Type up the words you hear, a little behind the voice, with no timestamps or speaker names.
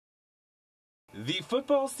The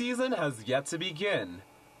football season has yet to begin,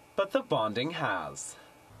 but the bonding has.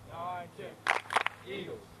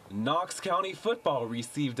 Knox County football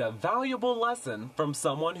received a valuable lesson from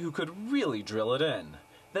someone who could really drill it in,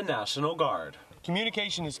 the National Guard.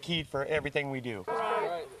 Communication is key for everything we do.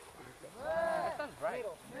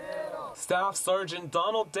 Staff Sergeant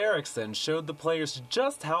Donald Derrickson showed the players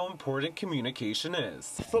just how important communication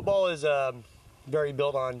is. Football is very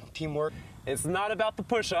built on teamwork. It's not about the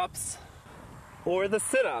push-ups or the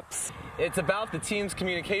sit-ups. It's about the team's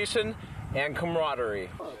communication and camaraderie.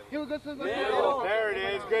 There it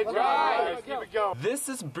is. Good job, guys. Keep it going. This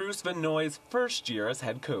is Bruce Vanoy's first year as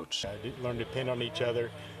head coach. Learn to depend on each other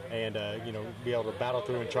and be able to battle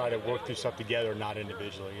through and try to work through stuff together, not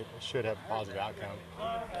individually. It should have a positive outcome.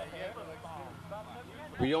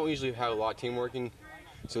 We don't usually have a lot of team working,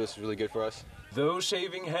 so this is really good for us. Though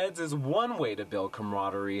shaving heads is one way to build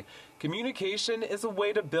camaraderie, communication is a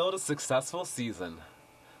way to build a successful season.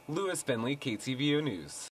 Lewis Finley, KTVO News.